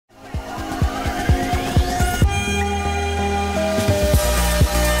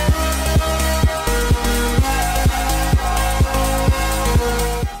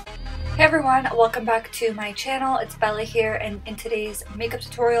everyone, welcome back to my channel. It's Bella here, and in today's makeup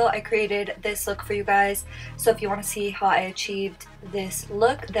tutorial I created this look for you guys. So if you want to see how I achieved this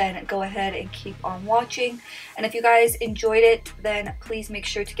look, then go ahead and keep on watching. And if you guys enjoyed it, then please make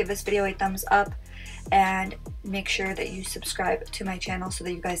sure to give this video a thumbs up and make sure that you subscribe to my channel so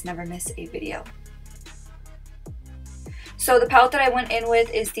that you guys never miss a video. So the palette that I went in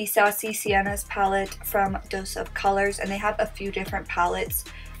with is the Sassy Sienna's palette from Dose of Colors, and they have a few different palettes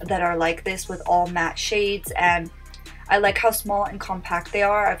that are like this with all matte shades, and I like how small and compact they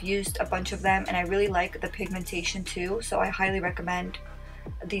are. I've used a bunch of them and I really like the pigmentation too, so I highly recommend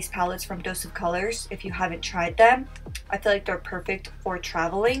these palettes from Dose of Colors if you haven't tried them. I feel like they're perfect for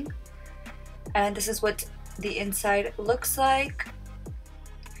traveling. And this is what the inside looks like.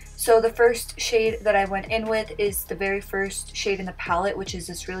 So the first shade that I went in with is the very first shade in the palette, which is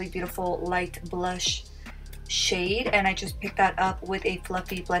this really beautiful light blush shade, and I just picked that up with a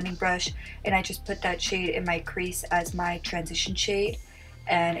fluffy blending brush and I just put that shade in my crease as my transition shade.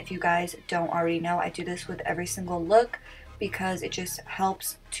 And if you guys don't already know, I do this with every single look because it just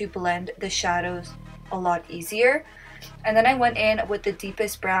helps to blend the shadows a lot easier. And then I went in with the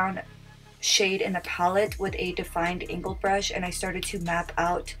deepest brown shade in the palette with a defined angled brush, and I started to map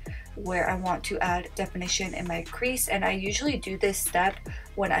out where I want to add definition in my crease. And I usually do this step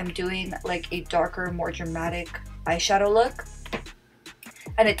when I'm doing like a darker, more dramatic eyeshadow look,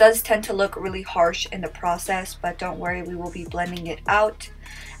 and it does tend to look really harsh in the process, but don't worry, we will be blending it out.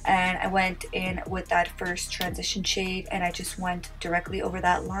 And I went in with that first transition shade and I just went directly over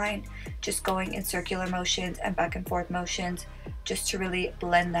that line, just going in circular motions and back and forth motions just to really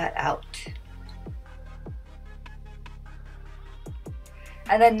blend that out.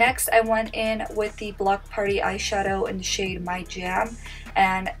 And then next I went in with the Block Party eyeshadow in the shade My Jam,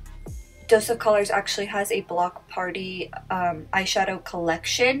 and Dose of Colors actually has a Block Party eyeshadow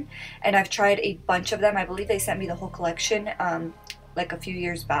collection, and I've tried a bunch of them. I believe they sent me the whole collection like a few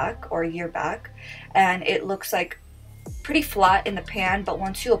years back or a year back, and it looks like pretty flat in the pan, but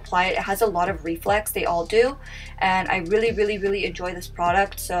once you apply it, it has a lot of reflex. They all do, and I really enjoy this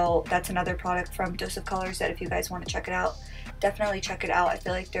product. So that's another product from Dose of Colors that if you guys want to check it out, definitely check it out. I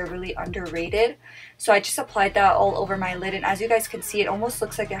feel like they're really underrated. So I just applied that all over my lid, and as you guys can see, it almost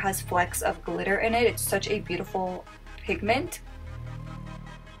looks like it has flecks of glitter in it. It's such a beautiful pigment.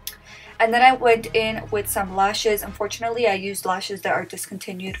 And then I went in with some lashes. Unfortunately, I used lashes that are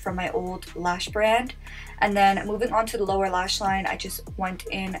discontinued from my old lash brand. And then moving on to the lower lash line, I just went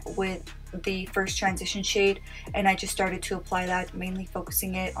in with the first transition shade and I just started to apply that, mainly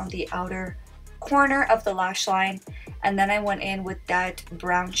focusing it on the outer corner of the lash line. And then I went in with that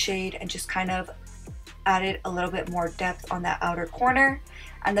brown shade and just kind of added a little bit more depth on that outer corner.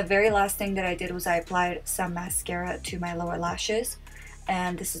 And the very last thing that I did was I applied some mascara to my lower lashes.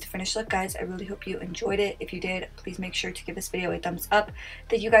 And this is the finished look, guys. I really hope you enjoyed it. If you did, please make sure to give this video a thumbs up.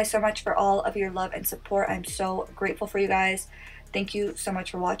 Thank you guys so much for all of your love and support. I'm so grateful for you guys. Thank you so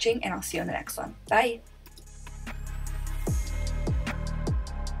much for watching, and I'll see you in the next one. Bye!